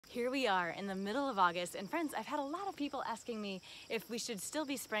Here we are in the middle of August, and friends, I've had a lot of people asking me if we should still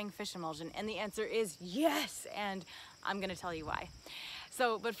be spraying fish emulsion, and the answer is yes, and I'm gonna tell you why.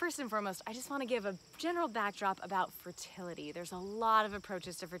 But first and foremost, I just wanna give a general backdrop about fertility. There's a lot of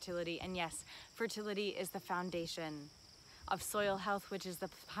approaches to fertility, and yes, fertility is the foundation of soil health, which is the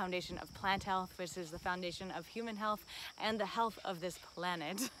foundation of plant health, which is the foundation of human health and the health of this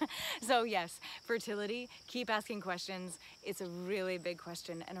planet. So yes, fertility, keep asking questions. It's a really big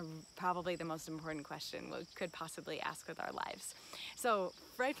question and probably the most important question we could possibly ask with our lives. So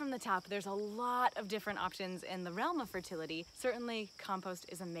right from the top, there's a lot of different options in the realm of fertility. Certainly compost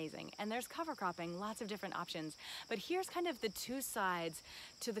is amazing, and there's cover cropping, lots of different options. But here's kind of the two sides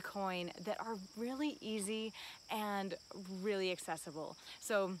to the coin that are really easy and really accessible.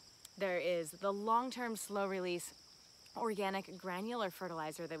 So there is the long-term slow release organic granular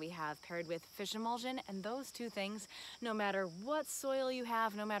fertilizer that we have paired with fish emulsion, and those two things, no matter what soil you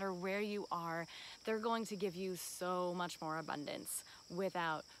have, no matter where you are, they're going to give you so much more abundance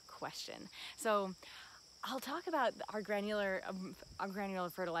without question. So I'll talk about our granular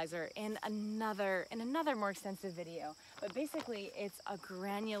fertilizer in another more extensive video, but basically it's a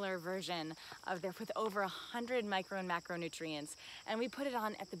granular version of there with over 100 micro and macronutrients, and we put it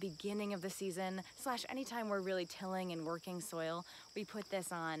on at the beginning of the season / anytime we're really tilling and working soil, we put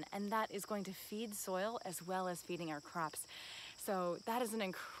this on, and that is going to feed soil as well as feeding our crops. So that is an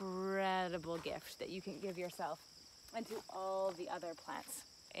incredible gift that you can give yourself and to all the other plants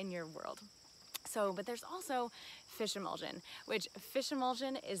in your world. But there's also fish emulsion, which fish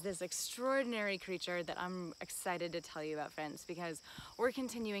emulsion is this extraordinary creature that I'm excited to tell you about, friends, because we're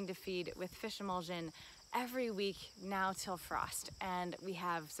continuing to feed with fish emulsion every week now till frost, and we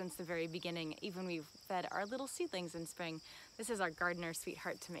have since the very beginning. Even we've fed our little seedlings in spring. This is our gardener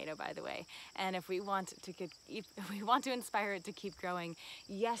sweetheart tomato, by the way, and if we want to inspire it to keep growing,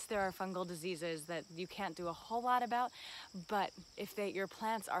 yes, there are fungal diseases that you can't do a whole lot about, but if your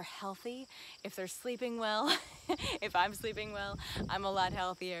plants are healthy, if they're sleeping well, if I'm sleeping well, I'm a lot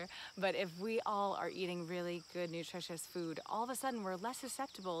healthier. But if we all are eating really good nutritious food, all of a sudden we're less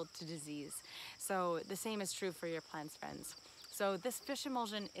susceptible to disease. So the same is true for your plants, friends. So this fish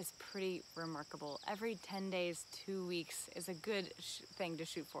emulsion is pretty remarkable. Every 10 days, 2 weeks is a good thing to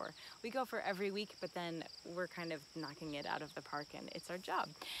shoot for. We go for every week, but then we're kind of knocking it out of the park, and it's our job.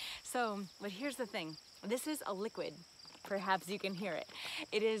 But here's the thing. This is a liquid. Perhaps you can hear it.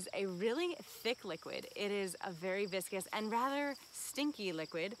 It is a really thick liquid. It is a very viscous and rather stinky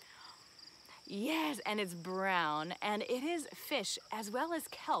liquid. Yes, and it's brown, and it is fish as well as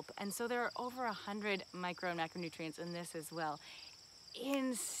kelp, and so there are over 100 micro and macronutrients in this as well.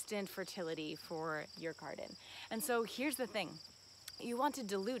 Instant fertility for your garden. And so here's the thing. You want to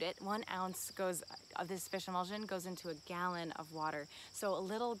dilute it. 1 ounce of this fish emulsion goes into a gallon of water. So a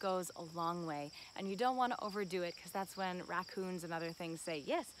little goes a long way. And you don't want to overdo it, because that's when raccoons and other things say,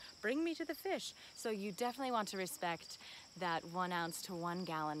 yes, bring me to the fish. So you definitely want to respect that 1 ounce to 1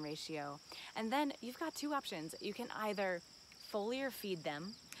 gallon ratio. And then you've got two options. You can either foliar feed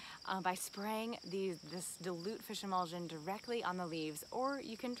them by spraying this dilute fish emulsion directly on the leaves, or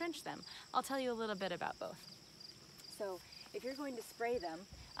you can drench them. I'll tell you a little bit about both. So if you're going to spray them,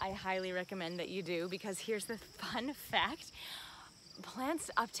 I highly recommend that you do, because here's the fun fact. Plants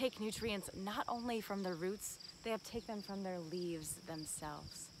uptake nutrients not only from the roots, they uptake them from their leaves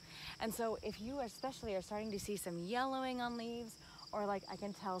themselves. And so if you especially are starting to see some yellowing on leaves, or like I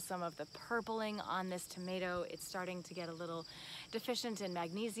can tell some of the purpling on this tomato, it's starting to get a little deficient in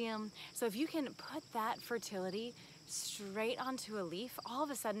magnesium. So if you can put that fertility straight onto a leaf, all of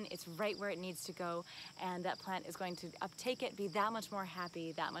a sudden it's right where it needs to go, and that plant is going to uptake it, be that much more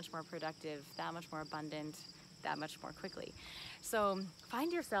happy, that much more productive, that much more abundant, that much more quickly. So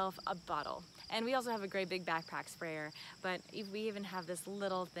find yourself a bottle. And we also have a great big backpack sprayer, but we even have this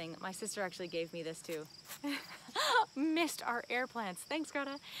little thing. My sister actually gave me this too. Missed our air plants. Thanks,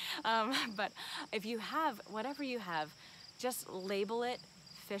 Greta. But if you have, whatever you have, just label it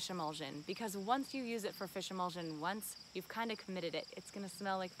fish emulsion, because once you use it for fish emulsion once, you've kind of committed it. It's gonna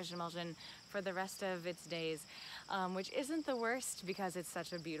smell like fish emulsion for the rest of its days, which isn't the worst, because it's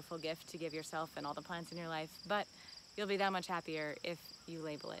such a beautiful gift to give yourself and all the plants in your life, but you'll be that much happier if you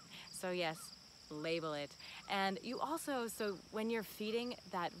label it. So yes, label it. And you also, so when you're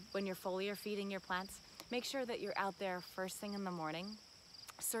foliar feeding your plants, make sure that you're out there first thing in the morning,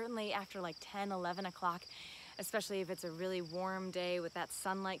 certainly after like 10, 11 o'clock, especially if it's a really warm day with that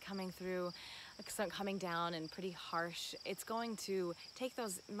sunlight coming through, coming down and pretty harsh. It's going to take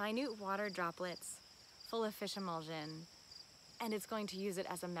those minute water droplets full of fish emulsion and it's going to use it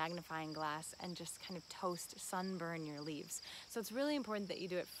as a magnifying glass and just kind of toast, sunburn your leaves. So it's really important that you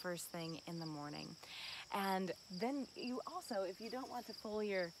do it first thing in the morning. And then you also, if you don't want to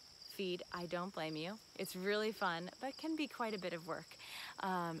foliar feed, I don't blame you. It's really fun, but can be quite a bit of work.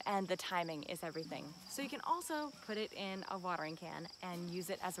 And the timing is everything. So you can also put it in a watering can and use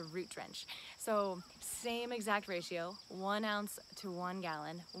it as a root drench. So same exact ratio, 1 ounce to 1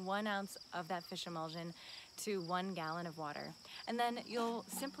 gallon, 1 ounce of that fish emulsion to 1 gallon of water. And then you'll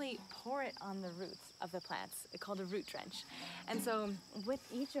simply pour it on the roots of the plants. It's called a root drench. And so with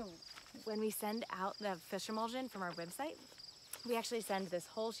each of, when we send out the fish emulsion from our website, we actually send this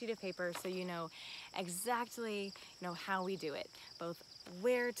whole sheet of paper so you know exactly how we do it, both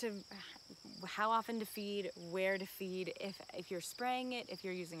how often to feed, where to feed, if you're spraying it, if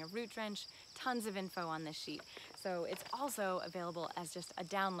you're using a root drench, tons of info on this sheet. So it's also available as just a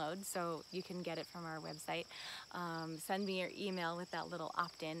download, so you can get it from our website. Send me your email with that little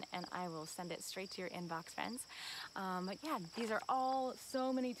opt-in and I will send it straight to your inbox, friends. But yeah, these are all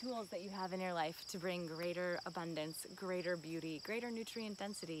so many tools that you have in your life to bring greater abundance, greater beauty, greater nutrient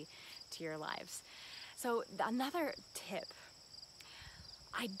density to your lives. So another tip,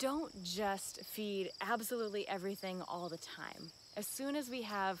 I don't just feed absolutely everything all the time. As soon as we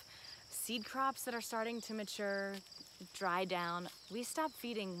have seed crops that are starting to mature, dry down, we stop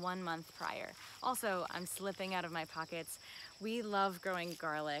feeding 1 month prior. Also, I'm slipping out of my pockets. We love growing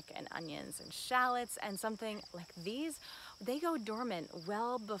garlic and onions and shallots, and something like these, they go dormant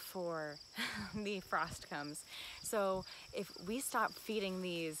well before the frost comes. So if we stop feeding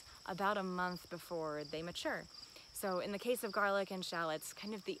these about a month before they mature. So in the case of garlic and shallots,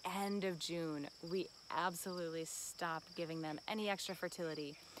 kind of the end of June, we absolutely stop giving them any extra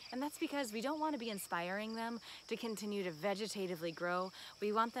fertility. And that's because we don't want to be inspiring them to continue to vegetatively grow.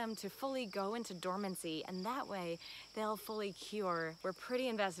 We want them to fully go into dormancy, and that way they'll fully cure. We're pretty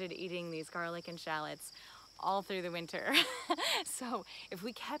invested eating these garlic and shallots all through the winter. So if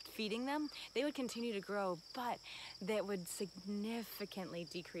we kept feeding them, they would continue to grow, but that would significantly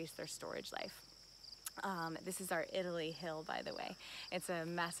decrease their storage life. This is our Italy hill, by the way. It's a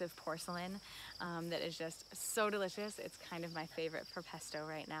massive porcelain that is just so delicious. It's kind of my favorite for pesto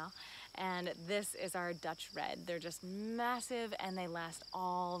right now. And this is our Dutch red. They're just massive and they last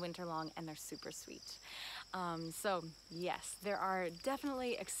all winter long and they're super sweet. So yes, there are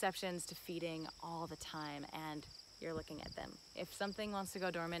definitely exceptions to feeding all the time and you're looking at them. If something wants to go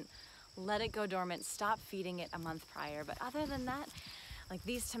dormant, let it go dormant. Stop feeding it a month prior. But other than that, like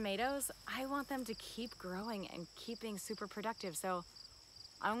these tomatoes, I want them to keep growing and keep being super productive. So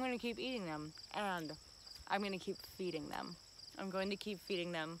I'm going to keep eating them and I'm going to keep feeding them. I'm going to keep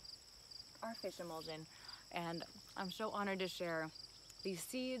feeding them our fish emulsion. And I'm so honored to share these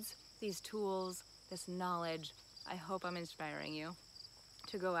seeds, these tools, this knowledge. I hope I'm inspiring you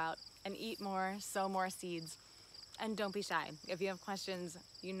to go out and eat more, sow more seeds, and don't be shy. If you have questions,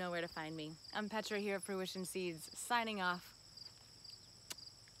 you know where to find me. I'm Petra here at Fruition Seeds, signing off.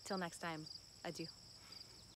 Till next time, adieu.